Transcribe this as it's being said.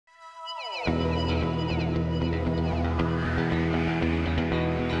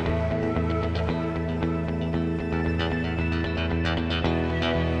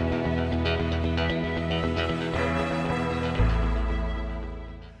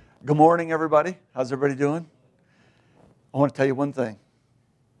Good morning, everybody. How's everybody doing? I want to tell you one thing.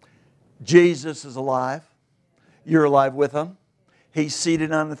 Jesus is alive. You're alive with Him. He's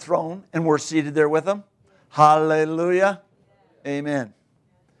seated on the throne, and we're seated there with Him. Hallelujah. Amen.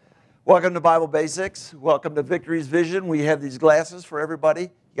 Welcome to Bible Basics. Welcome to Victory's Vision. We have these glasses for everybody.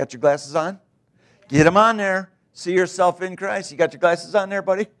 You got your glasses on? Get them on there. See yourself in Christ. You got your glasses on there,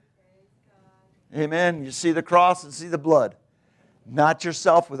 buddy? Amen. You see the cross and see the blood. Not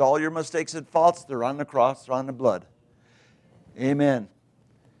yourself with all your mistakes and faults. They're on the cross, they're on the blood. Amen.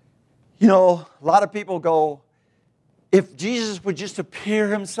 You know, a lot of people go, if Jesus would just appear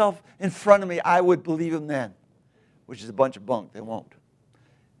Himself in front of me, I would believe Him then. Which is a bunch of bunk. They won't.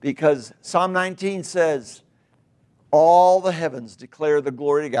 Because Psalm 19 says, all the heavens declare the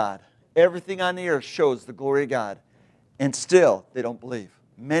glory of God. Everything on the earth shows the glory of God. And still, they don't believe.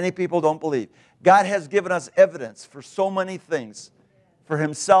 Many people don't believe. God has given us evidence for so many things, for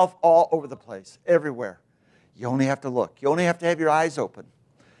Himself all over the place, everywhere. You only have to look. You only have to have your eyes open.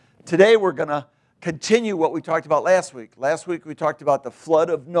 Today we're going to continue what we talked about last week. Last week we talked about the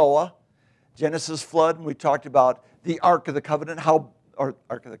flood of Noah, Genesis flood, and we talked about the Ark of the Covenant,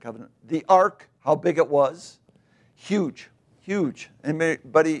 the Ark, how big it was. Huge, huge.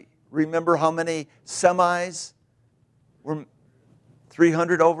 Anybody remember how many semis were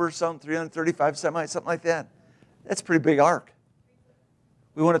 300 over something, 335 semis, something like that? That's a pretty big ark.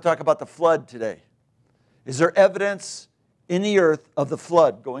 We want to talk about the flood today. Is there evidence in the earth of the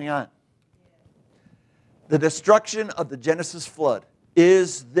flood going on? The destruction of the Genesis flood.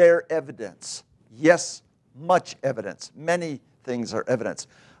 Is there evidence? Yes, much evidence. Many things are evidence.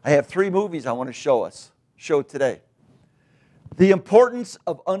 I have 3 movies I want to show today. The importance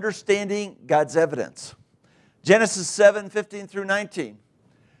of understanding God's evidence. Genesis 7, 15 through 19.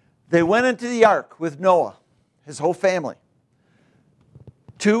 They went into the ark with Noah, his whole family.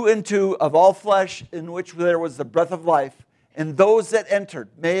 2 and 2 of all flesh, in which there was the breath of life. And those that entered,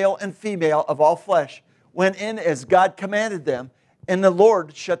 male and female of all flesh, went in as God commanded them, and the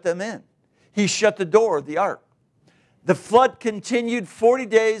Lord shut them in. He shut the door of the ark. The flood continued 40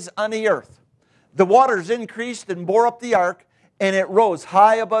 days on the earth. The waters increased and bore up the ark, and it rose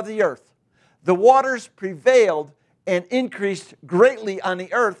high above the earth. The waters prevailed and increased greatly on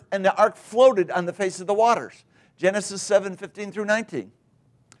the earth, and the ark floated on the face of the waters. Genesis 7, 15 through 19.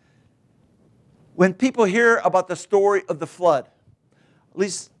 When people hear about the story of the flood, at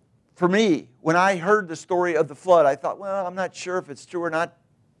least for me, when I heard the story of the flood, I thought, well, I'm not sure if it's true or not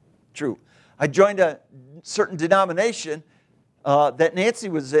true. I joined a certain denomination that Nancy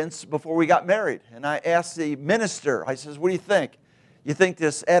was in before we got married. And I asked the minister, I says, what do you think? You think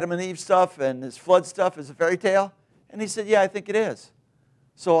this Adam and Eve stuff and this flood stuff is a fairy tale? And he said, yeah, I think it is.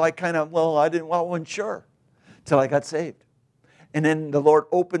 So I wasn't sure until I got saved. And then the Lord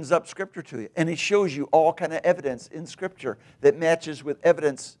opens up Scripture to you. And He shows you all kind of evidence in Scripture that matches with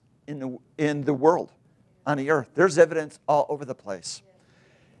evidence in the world, on the earth. There's evidence all over the place.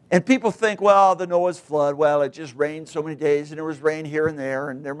 And people think, well, the Noah's flood, well, it just rained so many days, and there was rain here and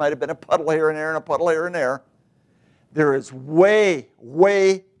there might have been a puddle here and there and a puddle here and there. There is way,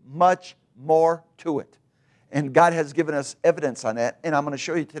 way much more to it. And God has given us evidence on that, and I'm going to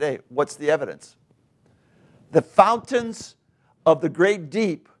show you today what's the evidence. The fountains of the great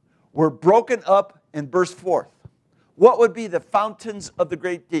deep were broken up and burst forth. What would be the fountains of the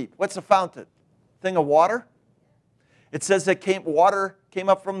great deep? What's a fountain? Thing of water? It says that water came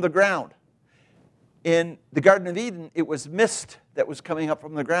up from the ground. In the Garden of Eden, it was mist that was coming up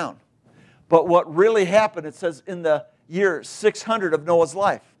from the ground. But what really happened, it says in the year 600 of Noah's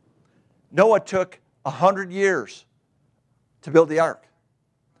life, Noah took 100 years to build the ark.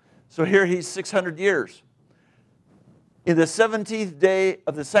 So here he's 600 years. In the 17th day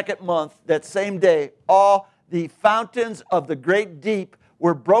of the 2nd month, that same day, all the fountains of the great deep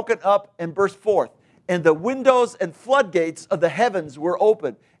were broken up and burst forth. And the windows and floodgates of the heavens were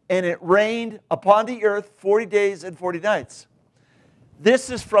opened. And it rained upon the earth 40 days and 40 nights. This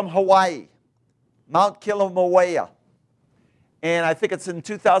is from Hawaii, Mount Kilauea. And I think it's in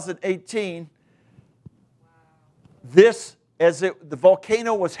 2018. This, the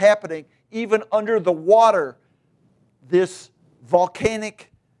volcano was happening, even under the water, this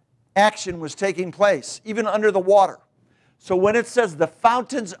volcanic action was taking place, even under the water. So when it says the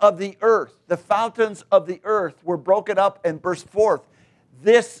fountains of the earth were broken up and burst forth,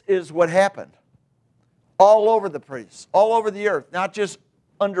 this is what happened. All over the place, all over the earth, not just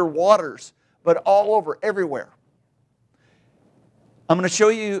under waters, but all over, everywhere. I'm going to show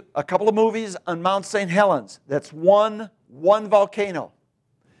you a couple of movies on Mount St. Helens. That's one volcano.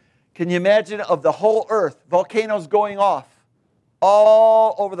 Can you imagine of the whole earth, volcanoes going off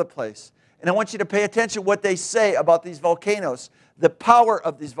all over the place. And I want you to pay attention to what they say about these volcanoes, the power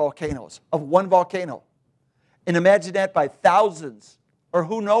of these volcanoes, of one volcano. And imagine that by thousands, or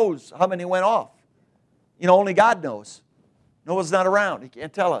who knows how many went off. You know, only God knows. Noah's not around. He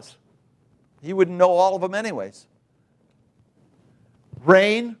can't tell us. He wouldn't know all of them anyways.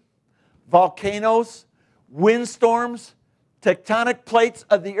 Rain, volcanoes, windstorms, tectonic plates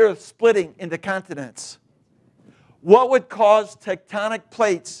of the earth splitting into continents. What would cause tectonic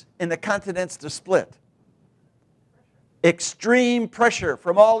plates in the continents to split? Extreme pressure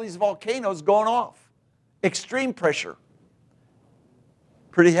from all these volcanoes going off. Extreme pressure.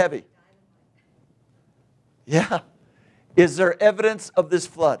 Pretty heavy. Yeah. Is there evidence of this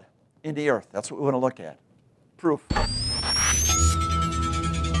flood in the earth? That's what we want to look at. Proof.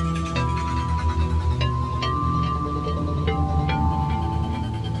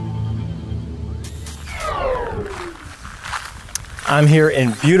 I'm here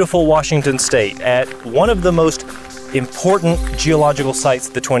in beautiful Washington State at one of the most important geological sites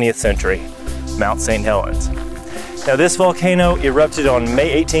of the 20th century, Mount St. Helens. Now, this volcano erupted on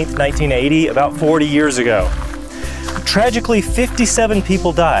May 18th, 1980, about 40 years ago. Tragically, 57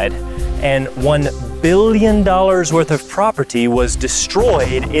 people died and $1 billion worth of property was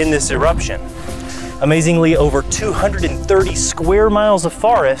destroyed in this eruption. Amazingly, over 230 square miles of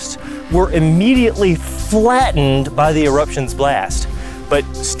forest were immediately flattened by the eruption's blast. But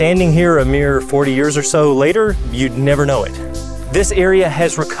standing here a mere 40 years or so later, you'd never know it. This area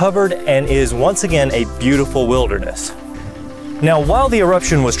has recovered and is once again a beautiful wilderness. Now, while the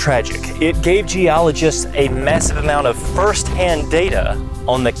eruption was tragic, it gave geologists a massive amount of first-hand data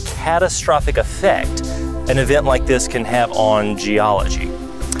on the catastrophic effect an event like this can have on geology.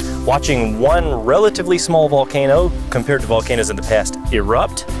 Watching one relatively small volcano compared to volcanoes in the past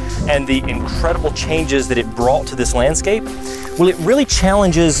erupt and the incredible changes that it brought to this landscape, well, it really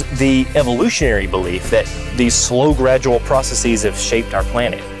challenges the evolutionary belief that these slow, gradual processes have shaped our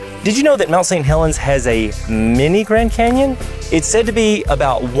planet. Did you know that Mount St. Helens has a mini Grand Canyon? It's said to be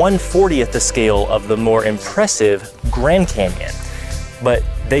about 1/40th the scale of the more impressive Grand Canyon, but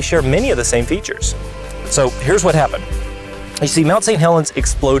they share many of the same features. So here's what happened. You see, Mount St. Helens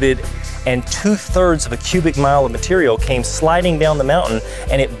exploded and 2/3 of a cubic mile of material came sliding down the mountain,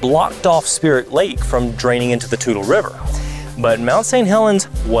 and it blocked off Spirit Lake from draining into the Toutle River. But Mount St. Helens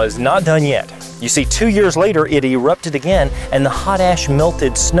was not done yet. You see, 2 years later, it erupted again, and the hot ash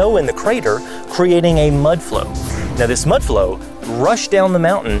melted snow in the crater, creating a mud flow. Now, this mud flow rushed down the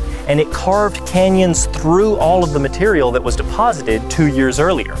mountain, and it carved canyons through all of the material that was deposited 2 years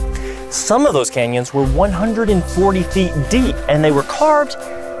earlier. Some of those canyons were 140 feet deep, and they were carved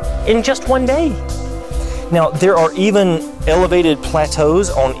in just one day. Now, there are even elevated plateaus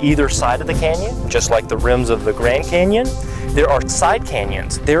on either side of the canyon, just like the rims of the Grand Canyon. There are side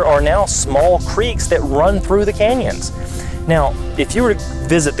canyons. There are now small creeks that run through the canyons. Now, if you were to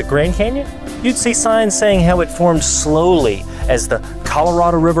visit the Grand Canyon, you'd see signs saying how it formed slowly as the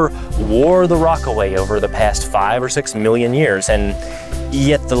Colorado River wore the rock away over the past 5 or 6 million years. And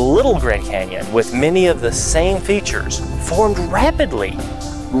yet the Little Grand Canyon, with many of the same features, formed rapidly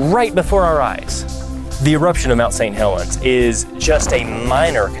right before our eyes. The eruption of Mount St. Helens is just a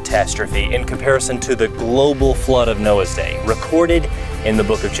minor catastrophe in comparison to the global flood of Noah's day, recorded in the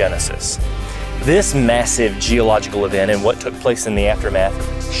book of Genesis. This massive geological event and what took place in the aftermath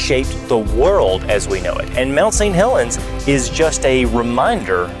shaped the world as we know it. And Mount St. Helens is just a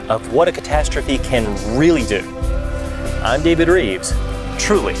reminder of what a catastrophe can really do. I'm David Reeves.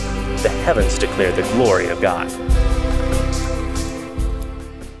 Truly, the heavens declare the glory of God.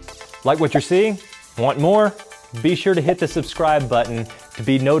 Like what you're seeing? Want more? Be sure to hit the subscribe button to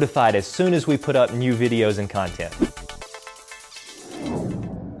be notified as soon as we put up new videos and content.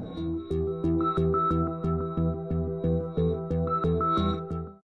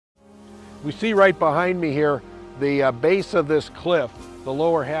 We see right behind me here, the base of this cliff, the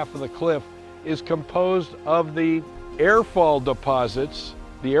lower half of the cliff, is composed of the airfall deposits,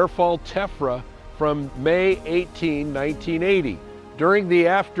 the airfall tephra from May 18, 1980. During the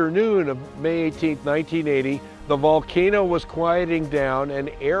afternoon of May 18, 1980, the volcano was quieting down and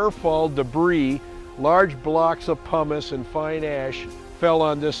airfall debris, large blocks of pumice and fine ash, fell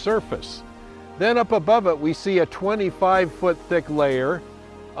on this surface. Then up above it, we see a 25-foot thick layer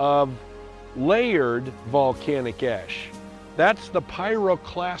of layered volcanic ash. That's the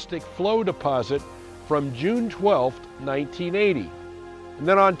pyroclastic flow deposit from June 12, 1980. And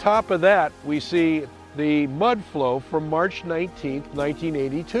then on top of that, we see the mud flow from March 19,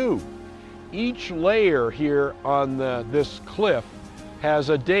 1982. Each layer here on this cliff has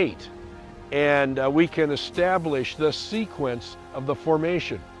a date. and we can establish the sequence of the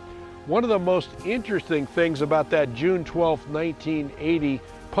formation. One of the most interesting things about that June 12, 1980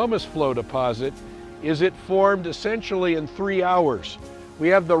 pumice flow deposit is it formed essentially in 3 hours. We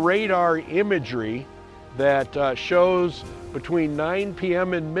have the radar imagery that shows between 9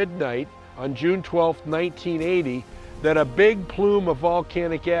 p.m. and midnight on June 12, 1980, that a big plume of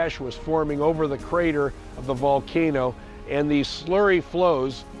volcanic ash was forming over the crater of the volcano, and these slurry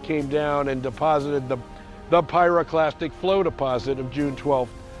flows came down and deposited the pyroclastic flow deposit of June 12,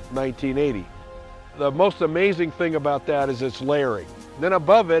 1980. The most amazing thing about that is its layering. Then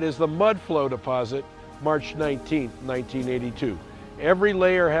above it is the mud flow deposit, March 19, 1982. Every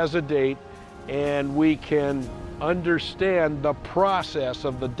layer has a date, and we can understand the process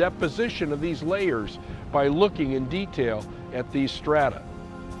of the deposition of these layers by looking in detail at these strata.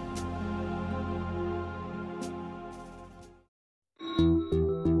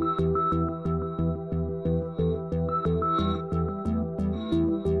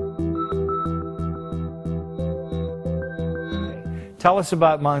 Tell us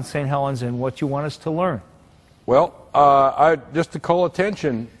about Mount St. Helens and what you want us to learn. Well, just to call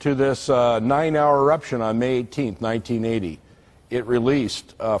attention to this 9-hour eruption on May 18th, 1980. It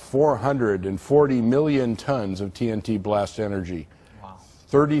released 440 million tons of TNT blast energy. Wow.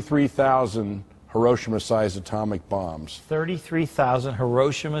 33,000 Hiroshima-sized atomic bombs. 33,000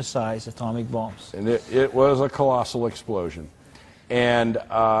 Hiroshima-sized atomic bombs. And it was a colossal explosion. And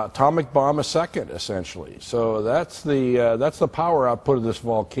atomic bomb a second, essentially. So that's the power output of this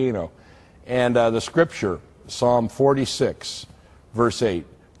volcano. And the scripture, Psalm 46, verse 8,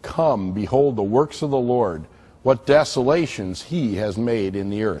 "Come, behold the works of the Lord, what desolations he has made in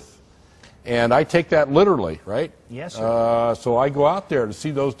the earth." And I take that literally, right? Yes, sir. So I go out there to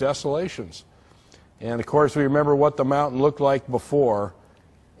see those desolations. And of course, we remember what the mountain looked like before.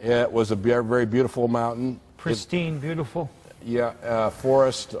 It was a very beautiful mountain. Pristine, beautiful. Yeah,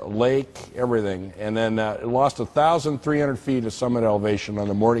 forest, lake, everything. And then it lost 1,300 feet of summit elevation on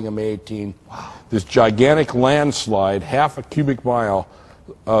the morning of May 18. Wow. This gigantic landslide, half a cubic mile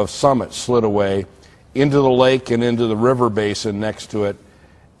of summit slid away into the lake and into the river basin next to it,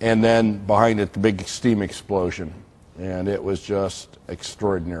 and then behind it the big steam explosion. And it was just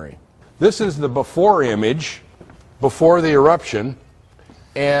extraordinary. This is the before image, before the eruption,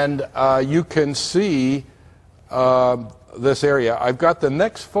 and you can see this area. I've got the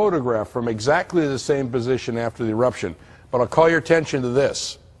next photograph from exactly the same position after the eruption, but I'll call your attention to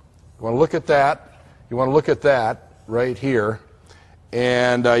this. You want to look at that, you want to look at that right here,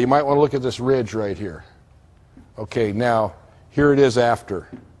 and you might want to look at this ridge right here. Okay, now here it is after.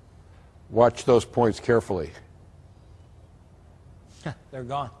 Watch those points carefully. They're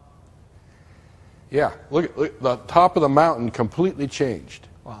gone. Yeah, look the top of the mountain completely changed.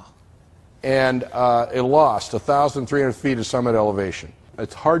 Wow. And it lost 1,300 feet of summit elevation.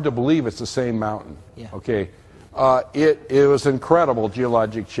 It's hard to believe it's the same mountain. Yeah. Okay, it was incredible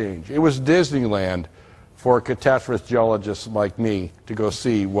geologic change. It was Disneyland for catastrophist geologists like me to go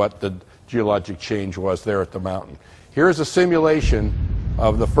see what the geologic change was there at the mountain. Here's a simulation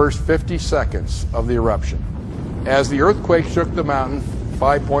of the first 50 seconds of the eruption. As the earthquake shook the mountain,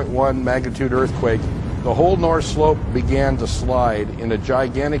 5.1 magnitude earthquake, the whole north slope began to slide in a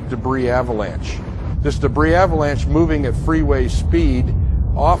gigantic debris avalanche. This debris avalanche, moving at freeway speed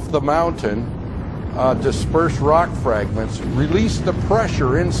off the mountain, dispersed rock fragments, released the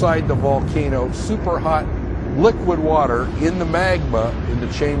pressure inside the volcano. Super hot liquid water in the magma in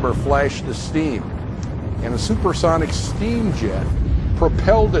the chamber flashed to steam. And a supersonic steam jet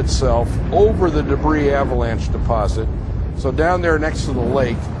propelled itself over the debris avalanche deposit. So down there next to the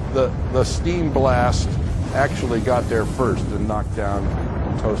lake, the steam blast actually got there first and knocked down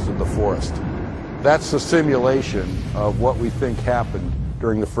and toasted the forest. That's the simulation of what we think happened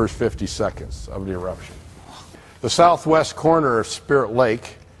during the first 50 seconds of the eruption. The southwest corner of Spirit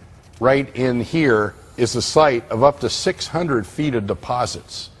Lake, right in here, is the site of up to 600 feet of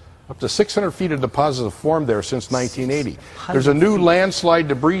deposits. Up to 600 feet of deposits have formed there since 1980. There's a new landslide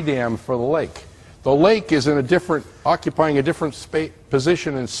debris dam for the lake. The lake is occupying a different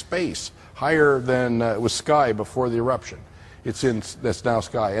position in space, higher than it was sky before the eruption. That's now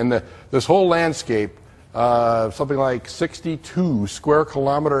sky. And this whole landscape, something like 62 square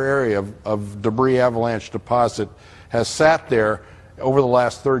kilometer area of debris avalanche deposit, has sat there over the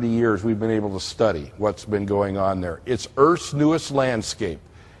last 30 years. We've been able to study what's been going on there. It's Earth's newest landscape,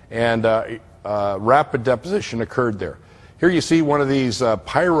 and rapid deposition occurred there. Here you see one of these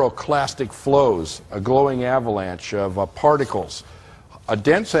pyroclastic flows, a glowing avalanche of particles, a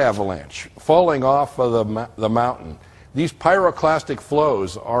dense avalanche falling off of the mountain. These pyroclastic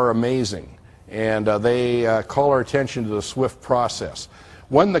flows are amazing. And they call our attention to the swift process.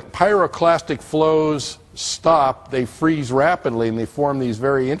 When the pyroclastic flows stop, they freeze rapidly and they form these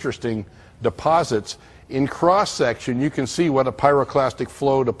very interesting deposits. In cross-section, you can see what a pyroclastic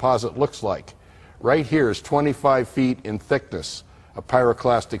flow deposit looks like. Right here is 25 feet in thickness, a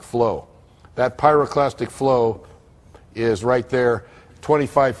pyroclastic flow. That pyroclastic flow is right there,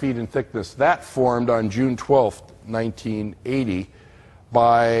 25 feet in thickness. That formed on June 12th, 1980,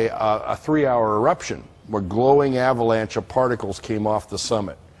 by a 3-hour eruption where glowing avalanche of particles came off the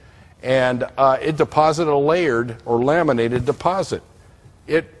summit. And it deposited a layered or laminated deposit.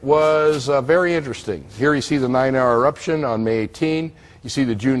 It was very interesting. Here you see the 9-hour eruption on May 18. You see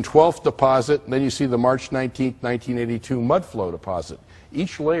the June 12th deposit, and then you see the March 19th, 1982 mudflow deposit.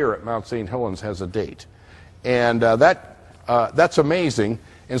 Each layer at Mount St. Helens has a date. And that's amazing.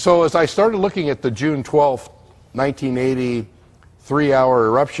 And so as I started looking at the June 12th, 1980 3-hour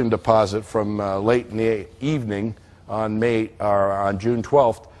eruption deposit from late in the evening on June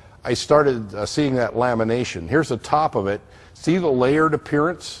 12th, I started seeing that lamination. Here's the top of it. See the layered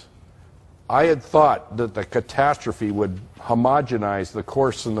appearance? I had thought that the catastrophe would homogenize the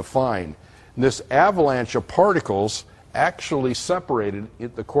coarse and the fine. And this avalanche of particles actually separated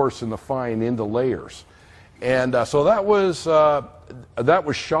the coarse and the fine into layers. And so that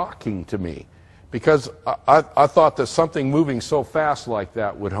was shocking to me, because I thought that something moving so fast like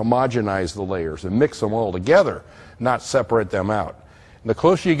that would homogenize the layers and mix them all together, not separate them out. And the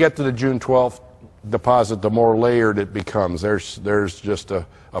closer you get to the June 12th deposit, the more layered it becomes. There's just a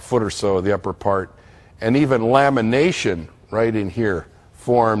foot or so of the upper part. And even lamination right in here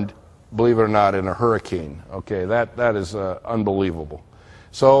formed, believe it or not, in a hurricane. Okay, that is unbelievable.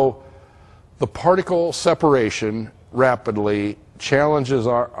 So the particle separation rapidly challenges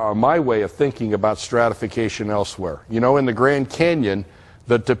my way of thinking about stratification elsewhere. You know, in the Grand Canyon,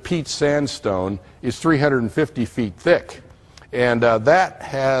 the Tepete sandstone is 350 feet thick. And that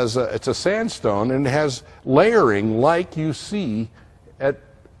has, it's a sandstone, and it has layering like you see at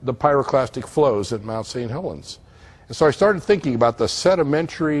the pyroclastic flows at Mount St. Helens. And so I started thinking about the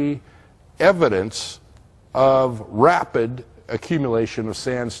sedimentary evidence of rapid accumulation of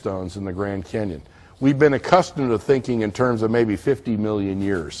sandstones in the Grand Canyon. We've been accustomed to thinking in terms of maybe 50 million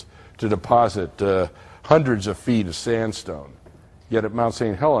years to deposit hundreds of feet of sandstone. Yet at Mount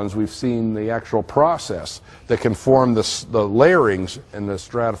St. Helens, we've seen the actual process that can form the layerings and the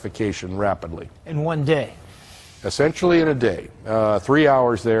stratification rapidly. In one day? Essentially in a day. 3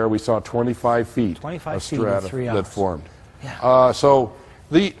 hours there, we saw 25 feet 25 of feet in 3 hours. that formed. Yeah. So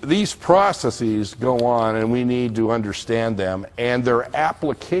these processes go on, and we need to understand them and their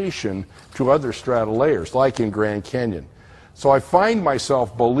application to other strata layers, like in Grand Canyon. So I find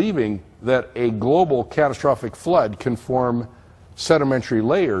myself believing that a global catastrophic flood can form sedimentary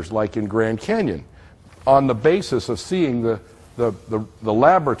layers like in Grand Canyon on the basis of seeing the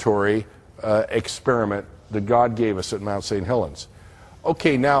laboratory experiment that God gave us at Mount St. Helens.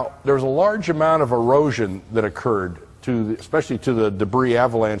 Okay, now there's a large amount of erosion that occurred, especially to the debris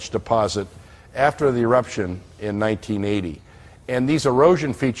avalanche deposit after the eruption in 1980. And these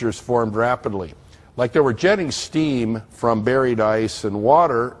erosion features formed rapidly. Like there were jetting steam from buried ice and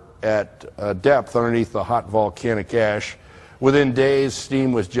water at depth underneath the hot volcanic ash. Within days,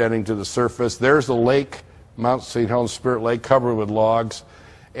 steam was jetting to the surface. There's the lake, Mount St. Helens Spirit Lake, covered with logs.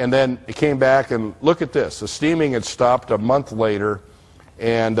 And then it came back, and look at this. The steaming had stopped a month later,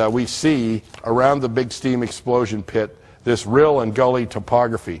 and we see around the big steam explosion pit this rill and gully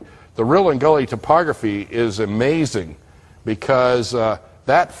topography. The rill and gully topography is amazing because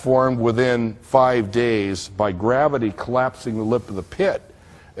that formed within 5 days by gravity collapsing the lip of the pit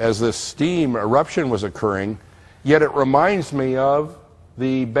as this steam eruption was occurring. Yet it reminds me of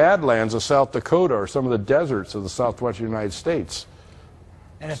the Badlands of South Dakota or some of the deserts of the southwestern United States.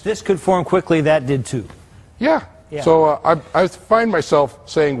 And if this could form quickly, that did too. Yeah. So I find myself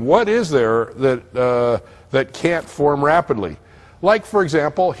saying, what is there that can't form rapidly? Like, for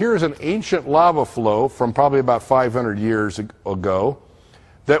example, here's an ancient lava flow from probably about 500 years ago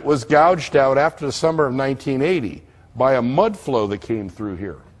that was gouged out after the summer of 1980 by a mud flow that came through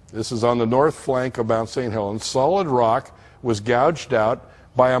here. This is on the north flank of Mount St. Helens. Solid rock was gouged out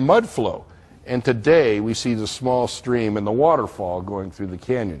by a mud flow. And today we see the small stream and the waterfall going through the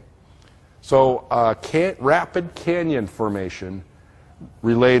canyon. So rapid canyon formation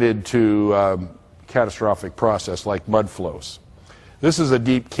related to catastrophic process like mud flows. This is a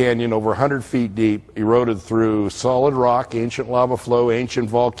deep canyon over 100 feet deep, eroded through solid rock, ancient lava flow, ancient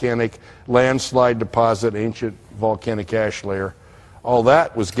volcanic landslide deposit, ancient volcanic ash layer. All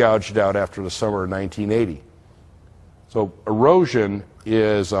that was gouged out after the summer of 1980. So erosion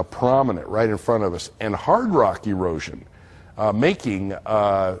is prominent right in front of us, and hard rock erosion, making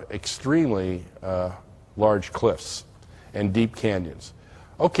extremely large cliffs and deep canyons.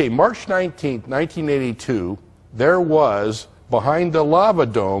 Okay, March 19th, 1982, there was, behind the lava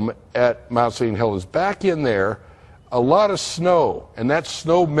dome at Mount St. Helens, back in there, a lot of snow, and that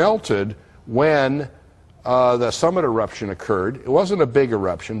snow melted when the summit eruption occurred. It wasn't a big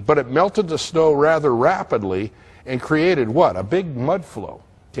eruption, but it melted the snow rather rapidly and created what? A big mud flow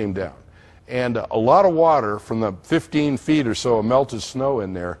came down. And a lot of water from the 15 feet or so of melted snow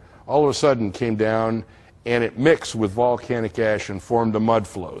in there all of a sudden came down, and it mixed with volcanic ash and formed the mud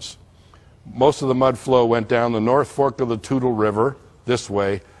flows. Most of the mud flow went down the North Fork of the Toutle River this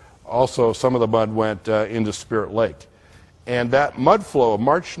way. Also, some of the mud went into Spirit Lake. And that mud flow of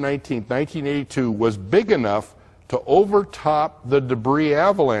March 19, 1982 was big enough to overtop the debris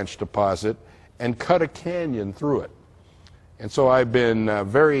avalanche deposit and cut a canyon through it. And so I've been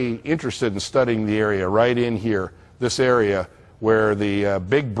very interested in studying the area right in here, this area where the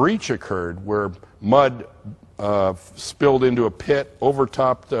big breach occurred, where mud spilled into a pit,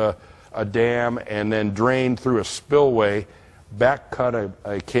 overtopped a dam, and then drained through a spillway, back cut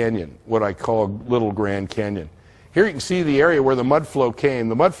a canyon, what I call Little Grand Canyon. Here you can see the area where the mud flow came.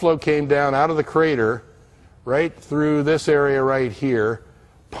 The mud flow came down out of the crater, right through this area right here,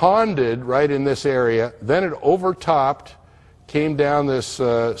 ponded right in this area, then it overtopped, came down this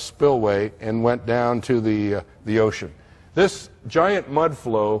spillway, and went down to the ocean. This giant mud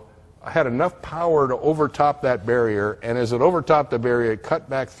flow had enough power to overtop that barrier, and as it overtopped the barrier, it cut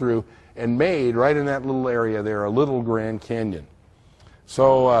back through and made, right in that little area there, a Little Grand Canyon.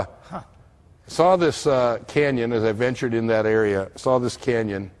 So saw this canyon as I ventured in that area, saw this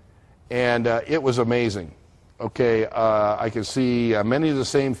canyon, and it was amazing. Okay, I can see many of the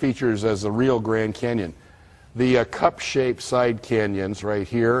same features as the real Grand Canyon. The cup-shaped side canyons right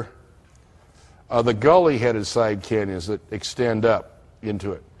here, the gully-headed side canyons that extend up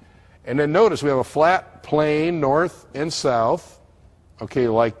into it. And then notice we have a flat plain north and south, okay,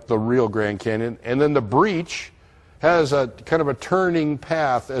 like the real Grand Canyon, and then the breach has a kind of a turning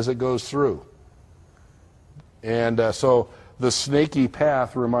path as it goes through. And so the snaky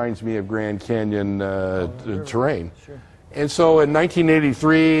path reminds me of Grand Canyon terrain. Sure. And so in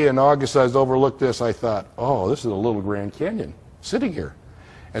 1983, in August, as I overlooked this, I thought, oh, this is a Little Grand Canyon sitting here.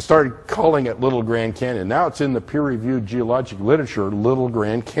 And started calling it Little Grand Canyon. Now it's in the peer-reviewed geologic literature, Little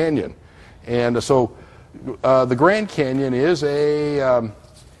Grand Canyon. And so the Grand Canyon is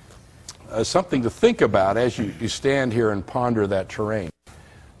something to think about as you stand here and ponder that terrain.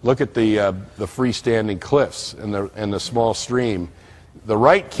 Look at the freestanding cliffs and the small stream. The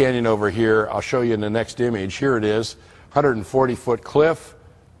right canyon over here, I'll show you in the next image. Here it is, 140-foot cliff,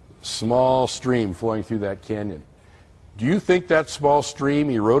 small stream flowing through that canyon. Do you think that small stream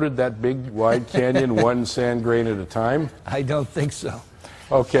eroded that big wide canyon one sand grain at a time? I don't think so.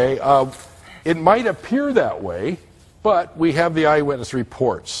 Okay, it might appear that way, but we have the eyewitness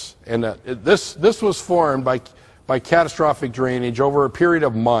reports. And this was formed by catastrophic drainage over a period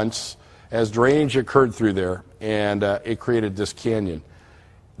of months as drainage occurred through there, and it created this canyon.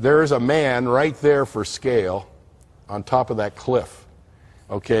 There is a man right there for scale on top of that cliff,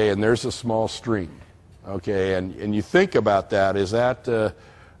 okay, and there's a small stream, okay, and you think about that, is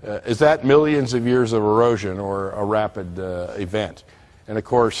that millions of years of erosion or a rapid event? And of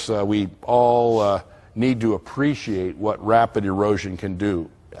course, we all need to appreciate what rapid erosion can do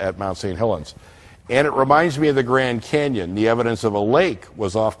at Mount St. Helens. And it reminds me of the Grand Canyon. The evidence of a lake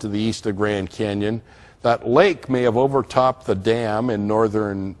was off to the east of Grand Canyon. That lake may have overtopped the dam in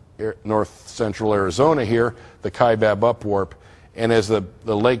north central Arizona here, the Kaibab upwarp, and as the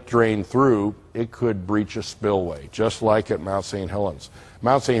lake drained through, it could breach a spillway, just like at Mount St. Helens.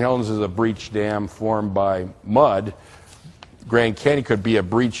 Mount St. Helens is a breach dam formed by mud. Grand Canyon could be a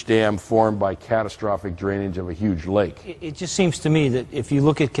breach dam formed by catastrophic drainage of a huge lake. It just seems to me that if you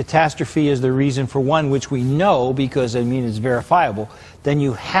look at catastrophe as the reason for one, which we know because, I mean, it's verifiable, then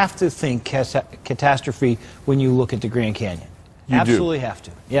you have to think catastrophe when you look at the Grand Canyon. You absolutely do. Have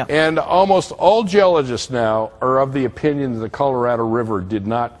to. Yeah. And almost all geologists now are of the opinion that the Colorado River did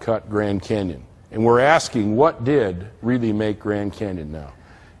not cut Grand Canyon. And we're asking, what did really make Grand Canyon now?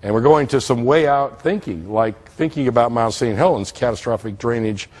 And we're going to some way out thinking, like thinking about Mount St. Helens, catastrophic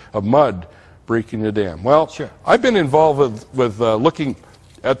drainage of mud breaking the dam. Well, sure. I've been involved with looking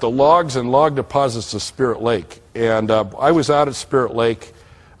at the logs and log deposits of Spirit Lake. And I was out at Spirit Lake,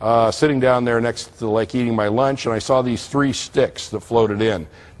 sitting down there next to the lake eating my lunch, and I saw these 3 sticks that floated in.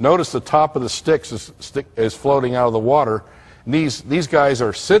 Notice the top of the sticks is floating out of the water. And these guys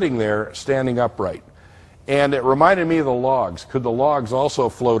are sitting there standing upright. And it reminded me of the logs. Could the logs also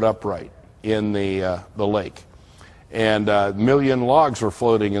float upright in the lake? And a million logs were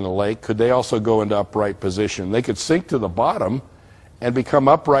floating in the lake. Could they also go into upright position? They could sink to the bottom and become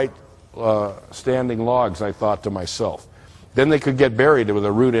upright standing logs, I thought to myself. Then they could get buried with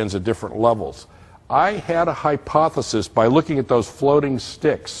the root ends at different levels. I had a hypothesis by looking at those floating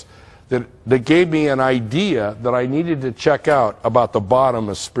sticks that gave me an idea that I needed to check out about the bottom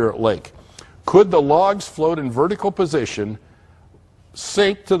of Spirit Lake. Could the logs float in vertical position,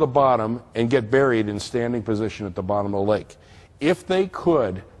 sink to the bottom, and get buried in standing position at the bottom of the lake? If they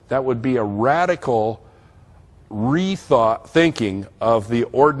could, that would be a radical thinking of the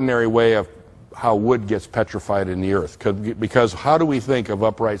ordinary way of how wood gets petrified in the earth. Because how do we think of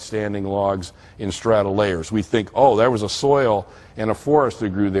upright standing logs in strata layers? We think, oh, there was a soil and a forest that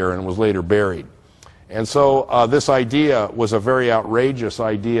grew there and was later buried. And so this idea was a very outrageous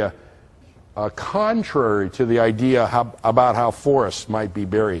idea, contrary to the idea about how forests might be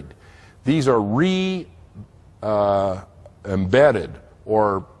buried. These are embedded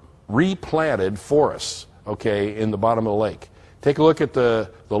or replanted forests, okay, in the bottom of the lake. Take a look at the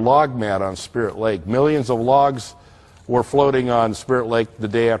log mat on Spirit Lake. Millions of logs were floating on Spirit Lake the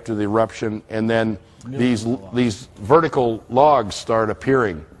day after the eruption, and then these vertical logs start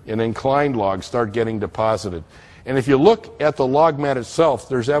appearing, and inclined logs start getting deposited. And if you look at the log mat itself,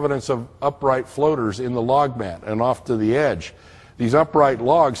 there's evidence of upright floaters in the log mat and off to the edge. These upright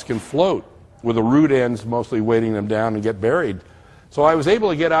logs can float with the root ends mostly weighting them down and get buried. So I was able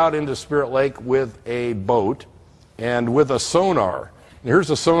to get out into Spirit Lake with a boat and with a sonar.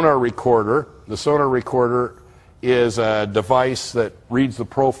 Here's a sonar recorder. The sonar recorder is a device that reads the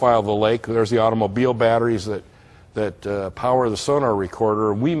profile of the lake. There's the automobile batteries that power the sonar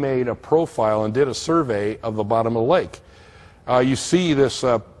recorder. We made a profile and did a survey of the bottom of the lake. You see this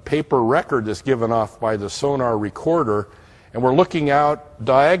paper record that's given off by the sonar recorder, and we're looking out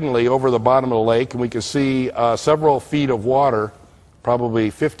diagonally over the bottom of the lake, and we can see several feet of water, probably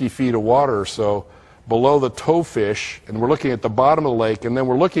 50 feet of water or so, below the towfish, and we're looking at the bottom of the lake, and then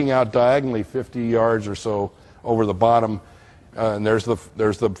we're looking out diagonally 50 yards or so over the bottom, and there's the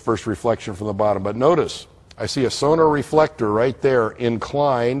first reflection from the bottom. But notice, I see a sonar reflector right there,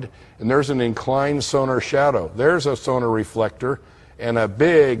 inclined, and there's an inclined sonar shadow. There's a sonar reflector and a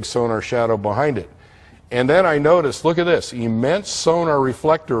big sonar shadow behind it. And then I notice, look at this, immense sonar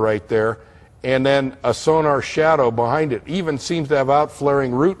reflector right there, and then a sonar shadow behind it. Even seems to have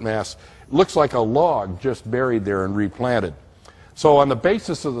outflaring root mass. Looks like a log just buried there and replanted. So on the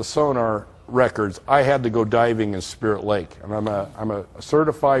basis of the sonar records, I had to go diving in Spirit Lake. And I'm a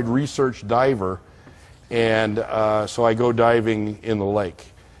certified research diver, and so I go diving in the lake.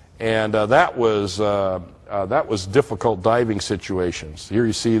 And that was difficult diving situations. Here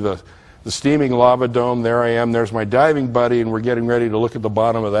you see the steaming lava dome. There I am. There's my diving buddy, and we're getting ready to look at the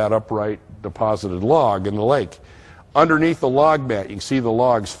bottom of that upright deposited log in the lake. Underneath the log mat, you can see the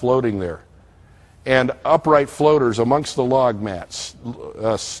logs floating there. And upright floaters amongst the log mats,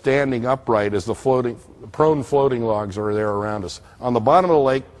 standing upright as the prone floating logs are there around us. On the bottom of the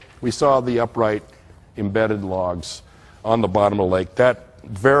lake, we saw the upright embedded logs on the bottom of the lake. That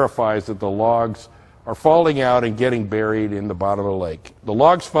verifies that the logs are falling out and getting buried in the bottom of the lake. The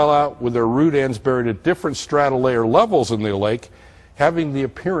logs fell out with their root ends buried at different strata layer levels in the lake, having the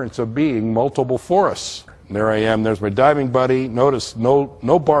appearance of being multiple forests. And there I am. There's my diving buddy. Notice no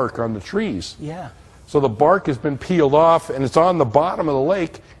bark on the trees. Yeah. So the bark has been peeled off, and it's on the bottom of the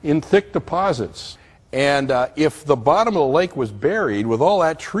lake in thick deposits. And if the bottom of the lake was buried with all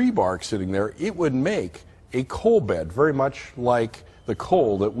that tree bark sitting there, it would make a coal bed, very much like the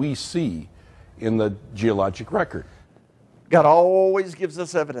coal that we see in the geologic record. God always gives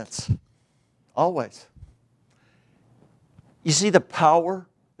us evidence. Always. You see the power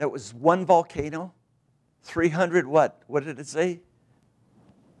that was one volcano? 300 what? What did it say?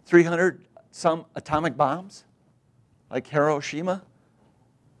 300 some atomic bombs? Like Hiroshima?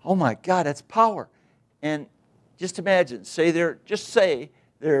 Oh my God, that's power. And just imagine, say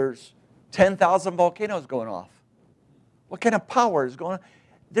there's 10,000 volcanoes going off. What kind of power is going on?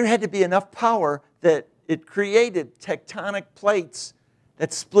 There had to be enough power that it created tectonic plates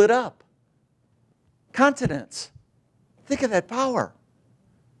that split up continents. Think of that power.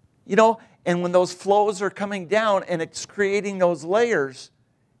 You know, and when those flows are coming down and it's creating those layers,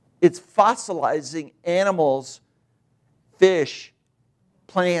 it's fossilizing animals, fish,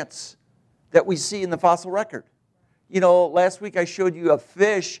 plants that we see in the fossil record. You know, last week I showed you a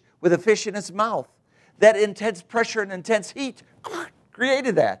fish with a fish in its mouth. That intense pressure and intense heat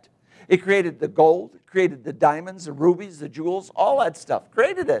created that. It created the gold, it created the diamonds, the rubies, the jewels, all that stuff.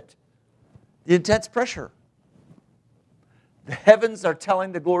 Created it. The intense pressure. The heavens are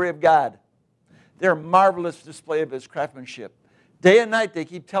telling the glory of God. They're a marvelous display of His craftsmanship. Day and night they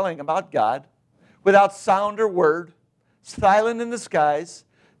keep telling about God without sound or word, silent in the skies.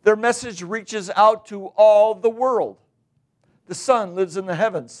 Their message reaches out to all the world. The sun lives in the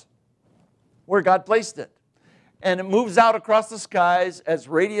heavens where God placed it. And it moves out across the skies as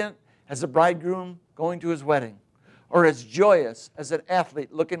radiant as a bridegroom going to his wedding, or as joyous as an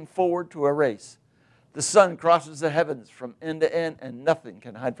athlete looking forward to a race. The sun crosses the heavens from end to end, and nothing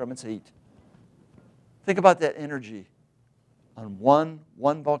can hide from its heat. Think about that energy on one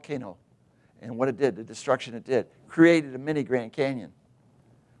volcano and what it did, the destruction it did. Created a mini Grand Canyon.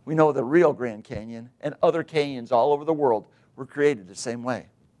 We know the real Grand Canyon and other canyons all over the world were created the same way.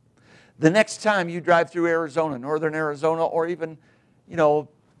 The next time you drive through Arizona, northern Arizona, or even,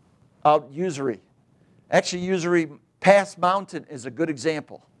 out Usery. Actually, Usery Pass Mountain is a good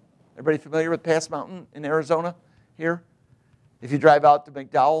example. Everybody familiar with Pass Mountain in Arizona here? If you drive out to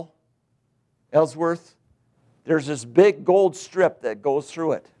McDowell, Ellsworth, there's this big gold strip that goes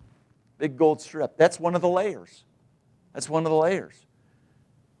through it. Big gold strip. That's one of the layers. That's one of the layers.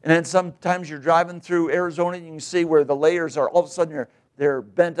 And then sometimes you're driving through Arizona and you can see where the layers are, all of a sudden they're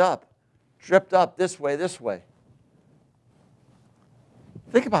bent up, tripped up this way, this way.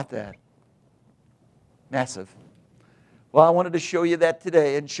 Think about that. Massive. Well, I wanted to show you that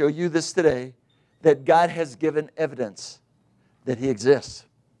today and show you this today, that God has given evidence that He exists.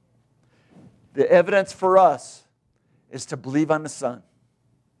 The evidence for us is to believe on the Son.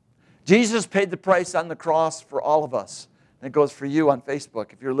 Jesus paid the price on the cross for all of us. And it goes for you on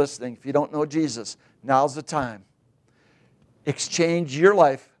Facebook. If you're listening, if you don't know Jesus, now's the time. Exchange your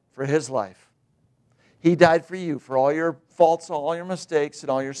life for His life. He died for you, for all your faults, all your mistakes, and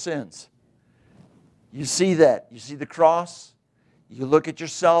all your sins. You see that. You see the cross. You look at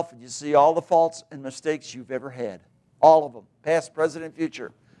yourself and you see all the faults and mistakes you've ever had. All of them, past, present, and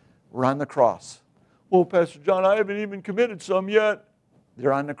future, were on the cross. Well, Pastor John, I haven't even committed some yet.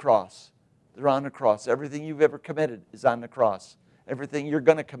 They're on the cross. They're on the cross. Everything you've ever committed is on the cross. Everything you're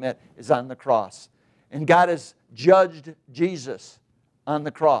going to commit is on the cross. And God has judged Jesus on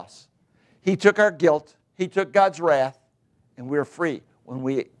the cross. He took our guilt. He took God's wrath, and we're free when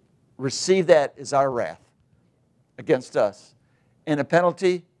we receive that as our wrath against us. And the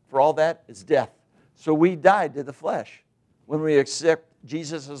penalty for all that is death. So we died to the flesh when we accept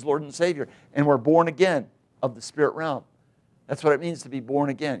Jesus as Lord and Savior, and we're born again of the spirit realm. That's what it means to be born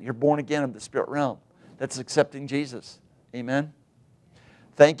again. You're born again of the spirit realm. That's accepting Jesus. Amen.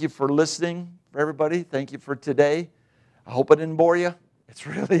 Thank you for listening, for everybody. Thank you for today. I hope I didn't bore you. It's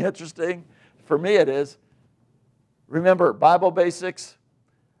really interesting. For me, it is. Remember, Bible Basics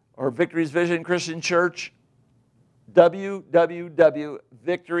or Victory's Vision Christian Church,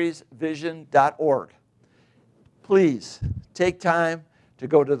 www.victoriesvision.org. Please take time to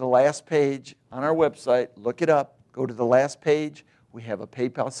go to the last page on our website. Look it up. Go to the last page. We have a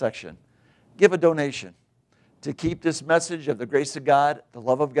PayPal section. Give a donation to keep this message of the grace of God, the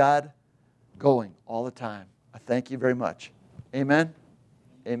love of God, going all the time. I thank you very much. Amen.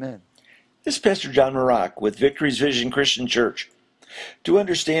 Amen. This is Pastor John Marock with Victory's Vision Christian Church. To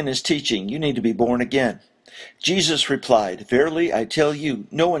understand his teaching, you need to be born again. Jesus replied, "Verily I tell you,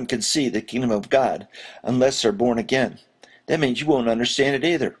 no one can see the kingdom of God unless they're born again." That means you won't understand it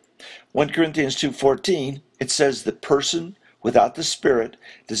either. 1 Corinthians 2:14, it says, "The person without the Spirit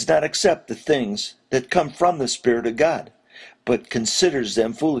does not accept the things that come from the Spirit of God, but considers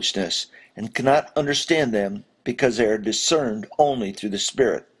them foolishness, and cannot understand them because they are discerned only through the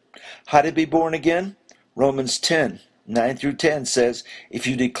Spirit." How to be born again? Romans 10:9-10 says, "If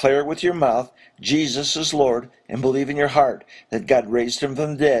you declare with your mouth Jesus is Lord and believe in your heart that God raised him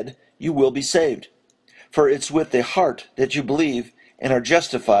from the dead, you will be saved. For it's with the heart that you believe and are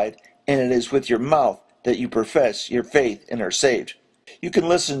justified, and it is with your mouth that you profess your faith and are saved." You can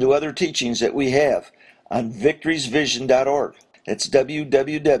listen to other teachings that we have on victoriesvision.org. That's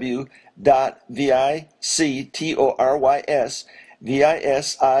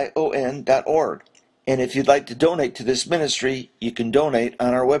www.victoriesvision.org. And if you'd like to donate to this ministry, you can donate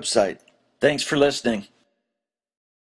on our website. Thanks for listening.